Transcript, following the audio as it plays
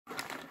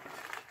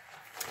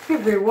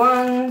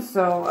everyone,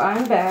 so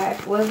I'm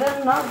back with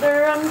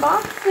another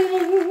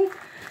unboxing.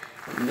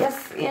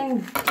 Yes,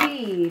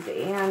 indeed,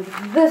 and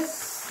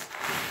this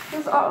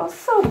is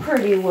also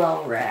pretty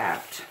well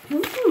wrapped.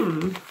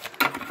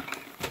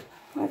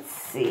 Let's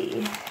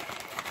see.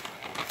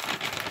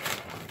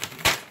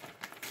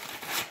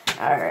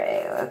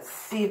 Alright, let's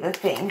see the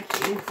thank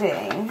you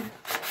thing.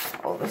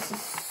 Oh, this is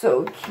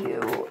so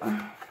cute.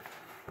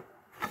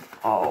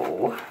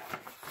 Oh,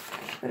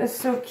 that is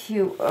so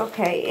cute.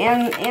 Okay,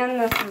 and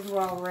this is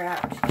well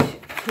wrapped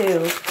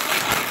too. So,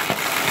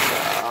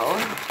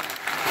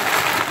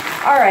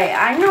 alright,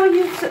 I know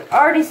you've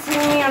already seen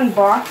me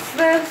unbox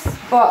this,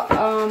 but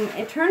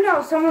it turned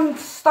out someone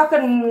stuck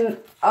a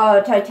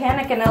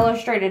Titanic and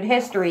Illustrated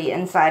History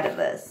inside of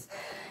this.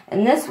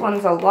 And this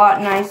one's a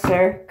lot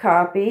nicer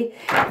copy.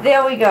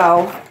 There we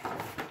go.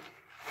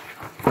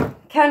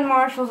 Ken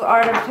Marshall's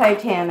Art of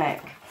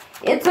Titanic.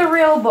 It's a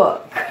real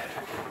book.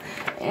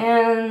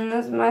 And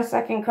this is my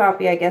second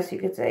copy, I guess you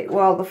could say.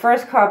 Well, the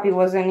first copy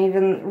wasn't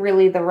even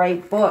really the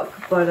right book,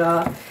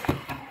 but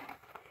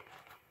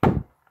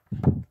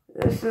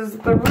this is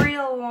the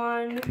real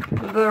one.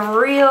 The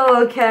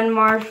real Ken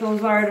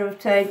Marshall's Art of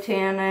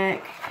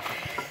Titanic.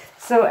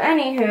 So,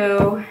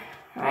 anywho,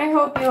 I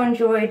hope you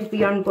enjoyed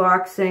the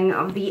unboxing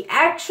of the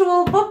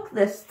actual book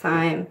this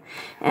time.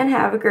 And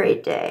have a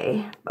great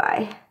day.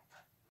 Bye.